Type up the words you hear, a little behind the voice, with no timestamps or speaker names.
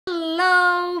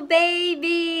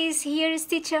babies! Here is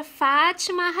teacher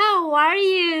Fatima. How are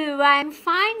you? I'm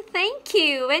fine, thank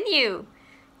you. And you?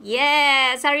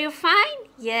 Yes, are you fine?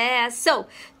 Yes. So,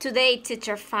 today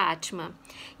teacher Fatima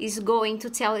is going to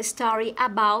tell a story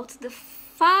about the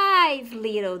 5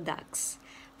 little ducks.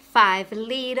 5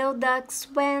 little ducks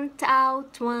went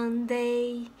out one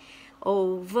day,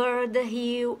 over the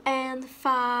hill and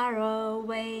far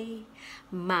away.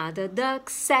 Mother duck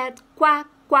said quack,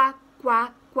 quack,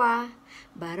 quack, quack,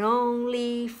 but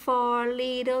only 4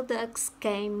 little ducks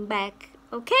came back.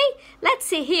 Okay, let's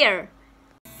see here.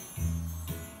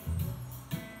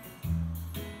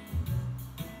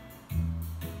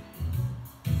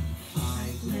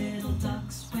 5 little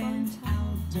ducks went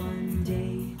out one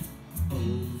day,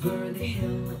 over the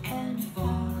hill and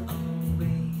far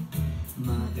away.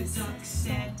 Mother duck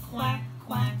said quack,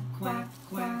 quack, quack,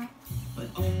 quack, but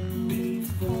only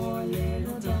 4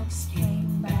 little ducks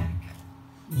came back.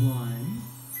 1,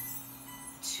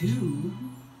 2,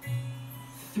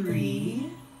 3,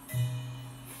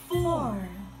 4.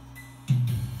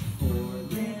 4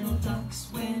 little ducks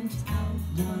went out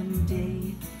one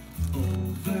day,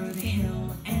 over the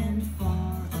hill and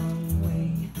far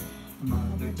away.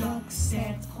 Mother duck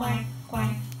said quack,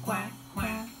 quack, quack,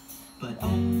 quack, but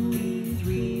only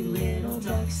 3 little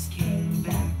ducks came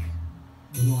back.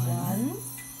 1,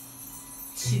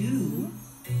 2,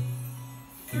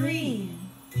 3.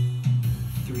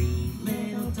 3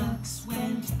 little ducks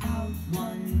went out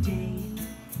one day,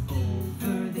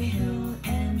 over the hill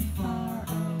and far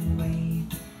away.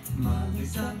 Mother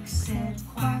duck said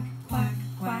quack, quack,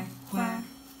 quack, quack,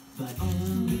 but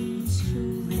only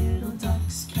 2 little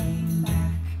ducks came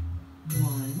back.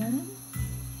 1,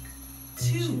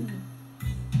 2.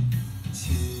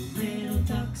 2 little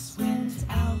ducks went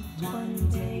out one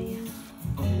day,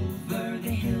 over the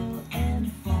hill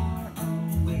and far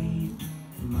away.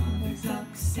 Mother duck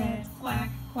said quack,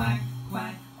 quack,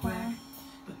 quack, quack,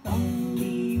 but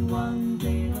only 1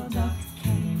 little duck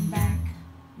came back.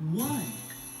 1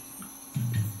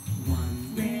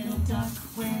 little duck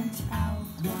went out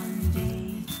one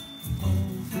day,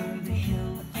 over the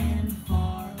hill and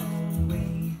far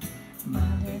away.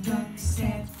 Mother duck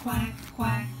said quack,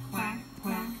 quack, quack,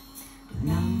 quack, but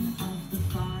none of the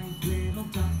 5 little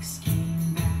ducks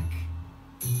came back.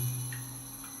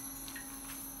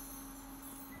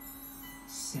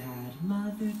 Sad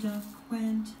mother duck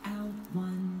went out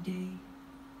one day,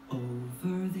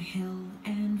 over the hill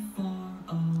and far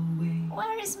away.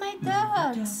 Where is my Mother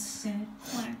duck ducks? said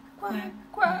quack, Quack,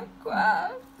 quack, quack,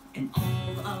 quack. and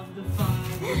all of the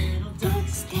 5 little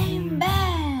ducks Came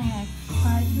back.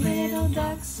 5 little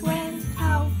ducks went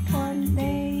out one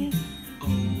day,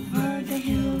 over the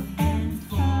hill and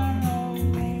far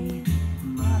away.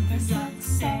 Mother duck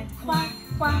said Quack,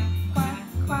 quack, quack,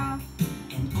 quack.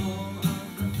 and all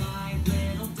of the 5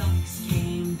 little ducks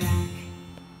came back.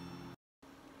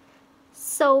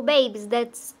 So babies,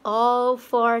 that's all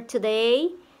for today.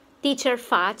 Teacher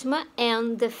Fatima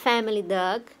and the family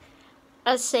duck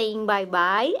are saying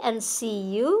bye-bye and see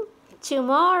you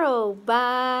tomorrow.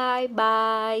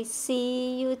 Bye-bye.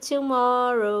 See you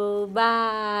tomorrow.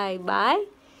 Bye-bye.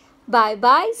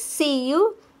 Bye-bye. See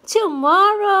you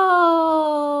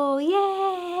tomorrow.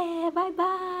 Yeah.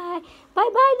 Bye-bye.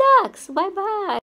 Bye-bye, ducks. Bye-bye.